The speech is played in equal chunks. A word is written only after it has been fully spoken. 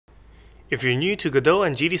If you're new to Godot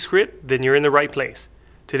and GDScript, then you're in the right place.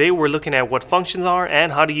 Today we're looking at what functions are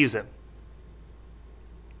and how to use them.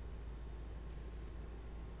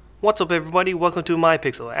 What's up everybody, welcome to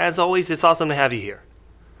MyPixel. As always, it's awesome to have you here.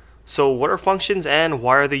 So what are functions and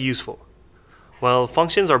why are they useful? Well,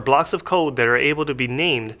 functions are blocks of code that are able to be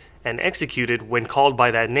named and executed when called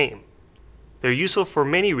by that name. They're useful for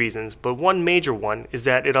many reasons, but one major one is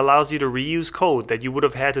that it allows you to reuse code that you would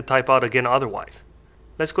have had to type out again otherwise.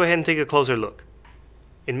 Let's go ahead and take a closer look.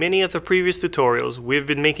 In many of the previous tutorials, we've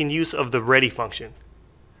been making use of the ready function.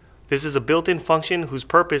 This is a built-in function whose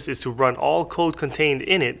purpose is to run all code contained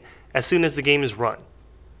in it as soon as the game is run.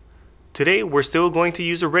 Today, we're still going to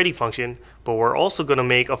use a ready function, but we're also going to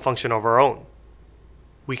make a function of our own.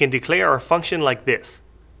 We can declare our function like this.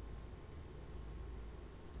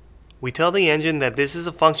 We tell the engine that this is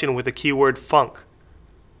a function with the keyword func.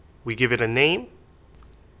 We give it a name,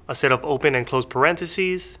 a set of open and close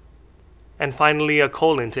parentheses, and finally a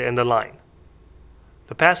colon to end the line.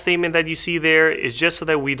 The pass statement that you see there is just so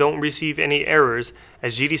that we don't receive any errors,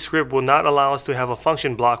 as GDScript will not allow us to have a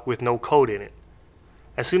function block with no code in it.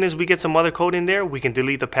 As soon as we get some other code in there, we can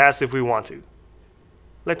delete the pass if we want to.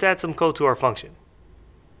 Let's add some code to our function.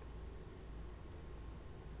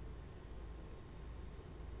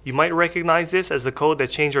 You might recognize this as the code that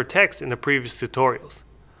changed our text in the previous tutorials.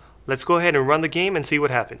 Let's go ahead and run the game and see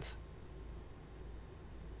what happens.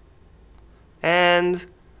 And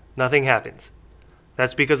nothing happens.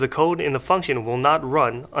 That's because the code in the function will not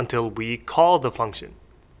run until we call the function.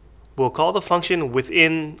 We'll call the function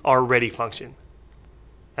within our ready function.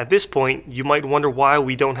 At this point, you might wonder why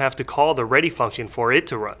we don't have to call the ready function for it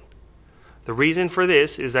to run. The reason for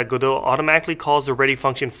this is that Godot automatically calls the ready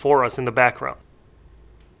function for us in the background.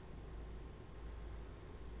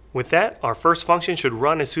 With that, our first function should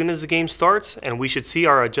run as soon as the game starts, and we should see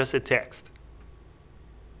our adjusted text.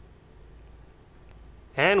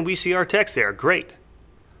 And we see our text there, great.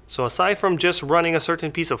 So aside from just running a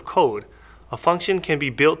certain piece of code, a function can be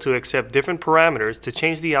built to accept different parameters to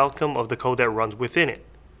change the outcome of the code that runs within it.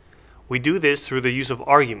 We do this through the use of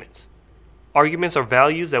arguments. Arguments are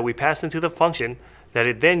values that we pass into the function that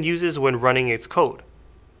it then uses when running its code.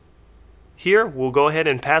 Here, we'll go ahead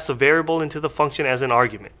and pass a variable into the function as an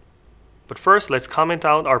argument. But first, let's comment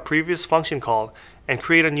out our previous function call and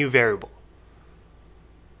create a new variable.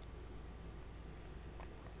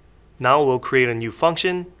 Now we'll create a new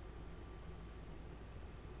function.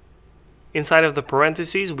 Inside of the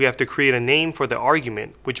parentheses, we have to create a name for the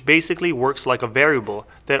argument, which basically works like a variable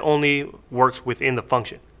that only works within the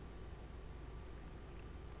function.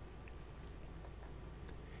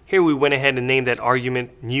 Here we went ahead and named that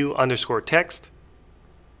argument new_text.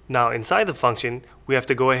 Now inside the function, we have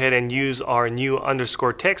to go ahead and use our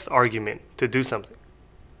new_text argument to do something.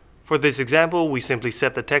 For this example, we simply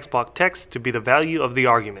set the text block text to be the value of the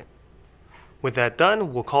argument. With that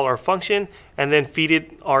done, we'll call our function and then feed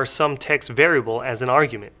it our someText variable as an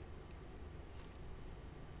argument.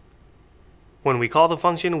 When we call the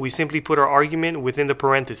function, we simply put our argument within the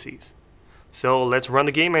parentheses. So let's run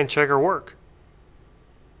the game and check our work.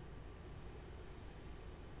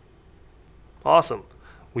 Awesome.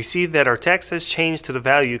 We see that our text has changed to the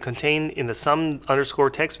value contained in the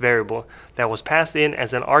sum_text variable that was passed in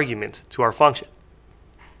as an argument to our function.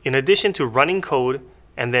 In addition to running code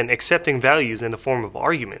and then accepting values in the form of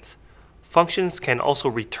arguments, functions can also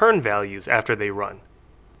return values after they run.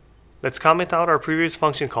 Let's comment out our previous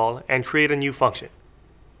function call and create a new function.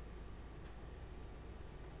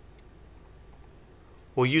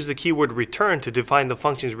 We'll use the keyword return to define the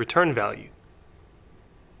function's return value.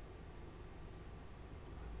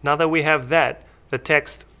 Now that we have that, the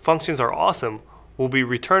text "functions are awesome" will be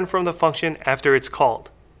returned from the function after it's called.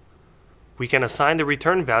 We can assign the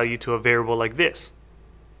return value to a variable like this.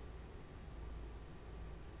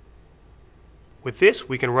 With this,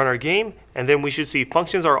 we can run our game, and then we should see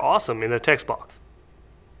 "functions are awesome" in the text box.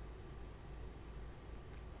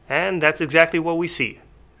 And that's exactly what we see.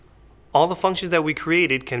 All the functions that we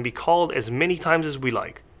created can be called as many times as we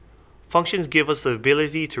like. Functions give us the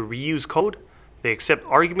ability to reuse code. They accept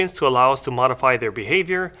arguments to allow us to modify their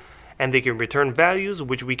behavior, and they can return values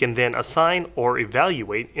which we can then assign or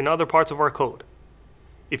evaluate in other parts of our code.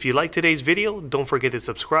 If you liked today's video, don't forget to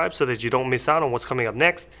subscribe so that you don't miss out on what's coming up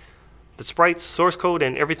next. The sprites, source code,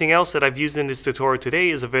 and everything else that I've used in this tutorial today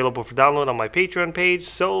is available for download on my Patreon page,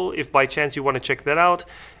 so if by chance you want to check that out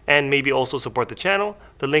and maybe also support the channel,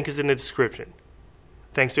 the link is in the description.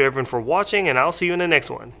 Thanks to everyone for watching, and I'll see you in the next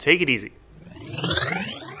one. Take it easy.